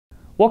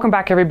Welcome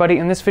back everybody.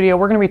 In this video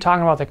we're going to be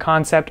talking about the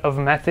concept of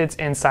methods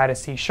inside of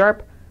C#.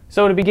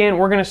 So to begin,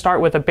 we're going to start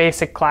with a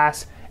basic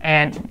class,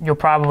 and you'll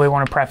probably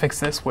want to prefix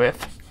this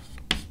with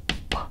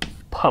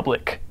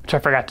public, which I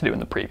forgot to do in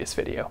the previous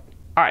video.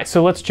 Alright,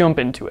 so let's jump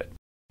into it.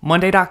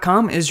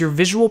 Monday.com is your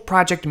visual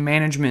project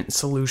management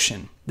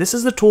solution. This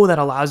is the tool that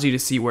allows you to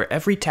see where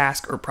every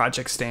task or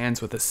project stands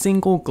with a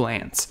single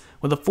glance.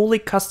 With a fully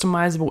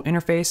customizable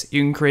interface,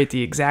 you can create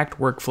the exact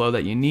workflow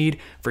that you need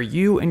for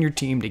you and your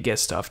team to get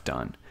stuff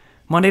done.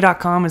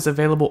 Monday.com is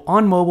available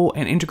on mobile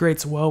and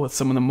integrates well with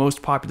some of the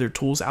most popular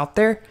tools out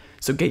there,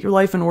 so get your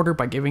life in order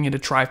by giving it a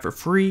try for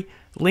free.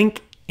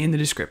 Link in the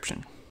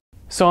description.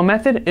 So a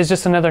method is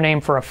just another name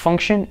for a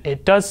function.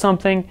 It does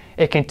something,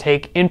 it can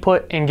take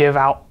input and give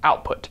out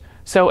output.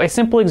 So a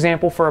simple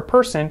example for a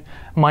person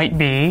might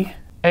be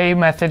a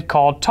method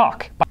called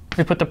talk.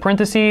 We put the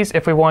parentheses.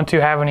 If we want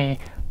to have any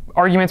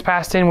arguments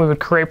passed in, we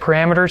would create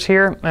parameters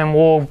here, and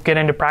we'll get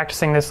into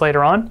practicing this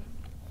later on.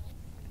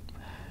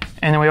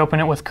 And then we open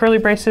it with curly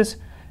braces,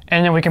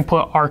 and then we can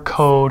put our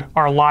code,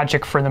 our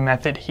logic for the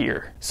method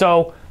here.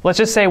 So let's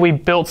just say we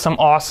built some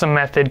awesome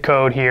method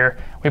code here.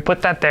 We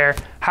put that there.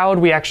 How would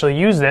we actually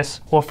use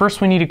this? Well,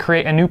 first we need to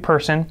create a new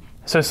person.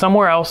 So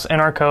somewhere else in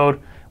our code,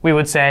 we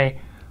would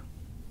say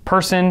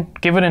person,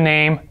 give it a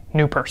name,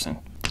 new person.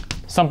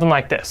 Something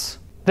like this.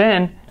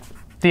 Then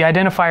the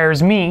identifier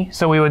is me,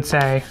 so we would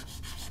say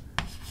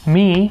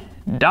me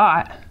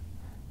dot,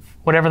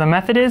 whatever the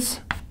method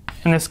is,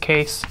 in this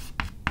case,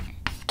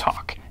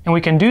 talk. And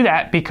we can do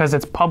that because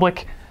it's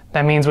public.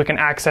 That means we can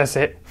access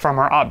it from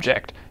our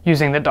object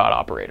using the dot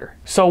operator.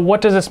 So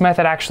what does this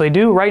method actually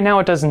do? Right now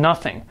it does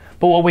nothing.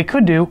 But what we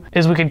could do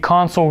is we could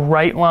console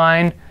write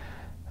line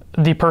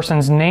the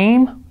person's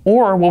name,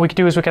 or what we could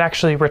do is we could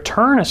actually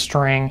return a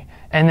string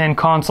and then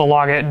console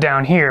log it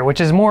down here,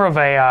 which is more of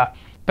a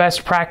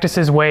best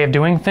practices way of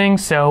doing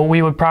things. So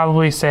we would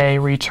probably say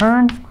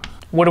return.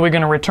 What are we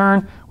going to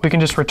return? We can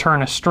just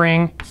return a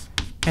string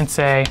and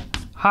say,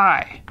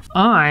 hi,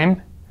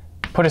 I'm,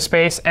 put a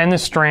space and the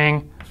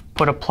string,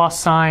 put a plus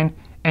sign,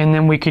 and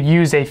then we could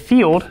use a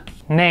field,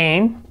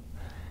 name,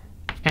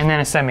 and then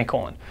a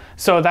semicolon.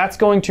 So that's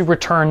going to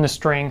return the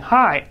string,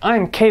 hi,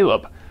 I'm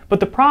Caleb. But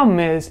the problem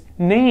is,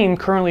 name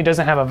currently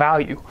doesn't have a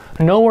value.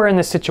 Nowhere in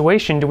this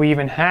situation do we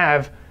even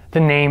have the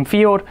name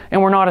field,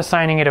 and we're not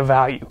assigning it a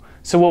value.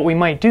 So what we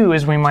might do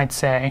is we might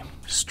say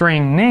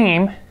string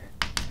name,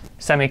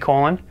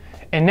 semicolon,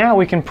 and now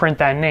we can print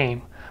that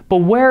name. But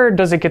where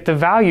does it get the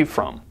value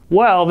from?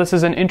 Well, this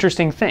is an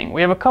interesting thing.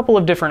 We have a couple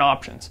of different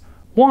options.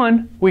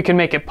 One, we can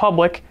make it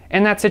public.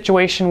 In that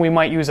situation, we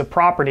might use a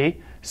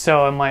property.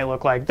 So it might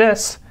look like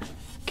this.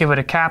 Give it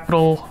a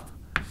capital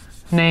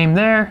name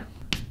there.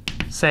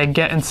 Say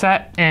get and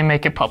set and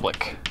make it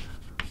public.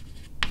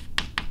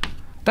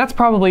 That's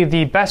probably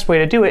the best way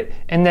to do it.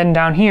 And then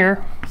down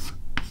here,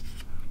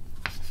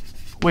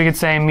 we could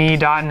say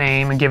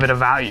me.name and give it a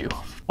value.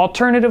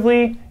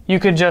 Alternatively, you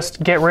could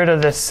just get rid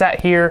of this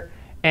set here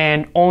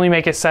and only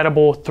make it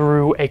settable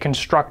through a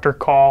constructor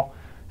call,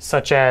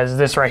 such as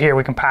this right here.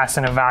 We can pass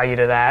in a value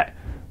to that,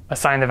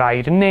 assign the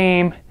value to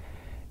name,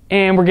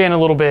 and we're getting a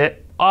little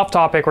bit off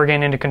topic. We're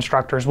getting into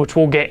constructors, which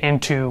we'll get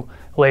into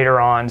later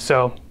on.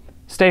 So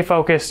stay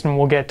focused and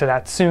we'll get to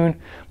that soon.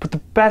 But the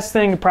best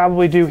thing to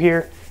probably do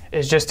here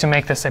is just to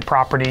make this a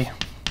property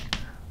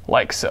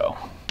like so.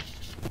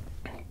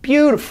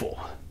 Beautiful.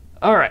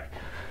 All right.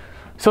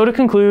 So to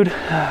conclude,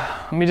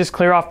 let me just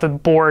clear off the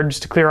board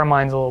just to clear our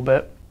minds a little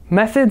bit.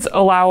 Methods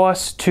allow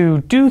us to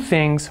do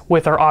things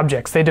with our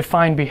objects. They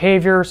define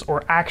behaviors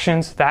or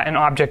actions that an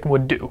object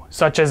would do,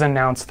 such as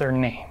announce their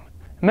name.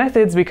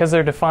 Methods, because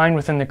they're defined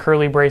within the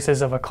curly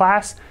braces of a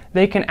class,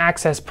 they can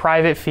access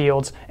private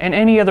fields and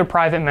any other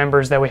private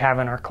members that we have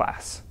in our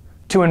class.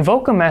 To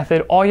invoke a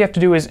method, all you have to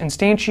do is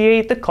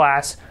instantiate the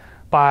class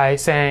by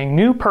saying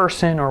new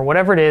person or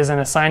whatever it is and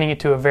assigning it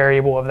to a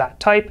variable of that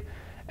type,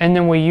 and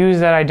then we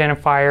use that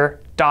identifier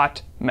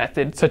dot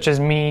method, such as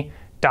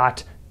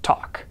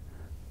me.talk.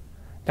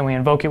 Then we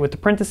invoke it with the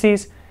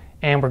parentheses,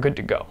 and we're good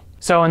to go.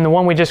 So in the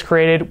one we just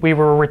created, we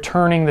were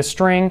returning the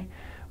string.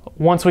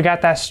 Once we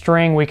got that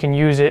string, we can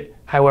use it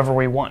however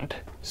we want.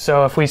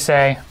 So if we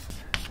say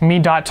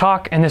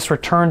me.talk and this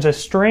returns a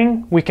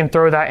string, we can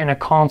throw that in a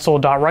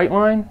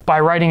console.writeline by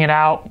writing it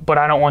out, but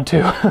I don't want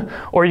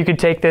to. Or you could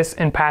take this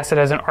and pass it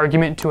as an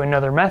argument to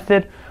another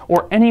method,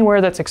 or anywhere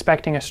that's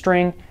expecting a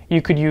string,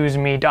 you could use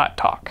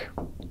me.talk.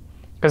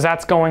 Because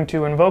that's going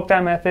to invoke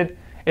that method.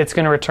 It's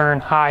going to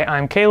return, hi,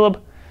 I'm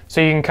Caleb. So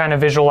you can kind of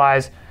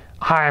visualize,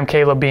 hi, I'm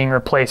Caleb being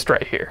replaced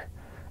right here.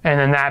 And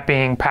then that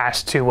being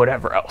passed to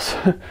whatever else.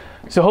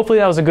 So hopefully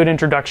that was a good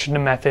introduction to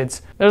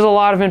methods. There's a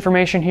lot of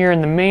information here,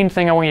 and the main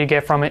thing I want you to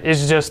get from it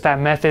is just that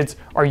methods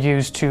are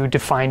used to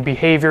define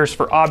behaviors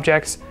for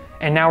objects.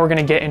 And now we're going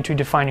to get into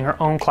defining our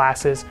own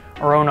classes,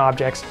 our own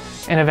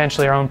objects, and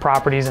eventually our own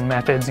properties and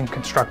methods and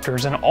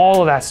constructors and all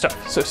of that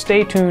stuff. So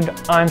stay tuned.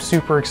 I'm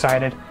super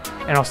excited,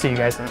 and I'll see you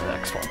guys in the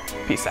next one.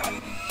 Peace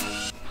out.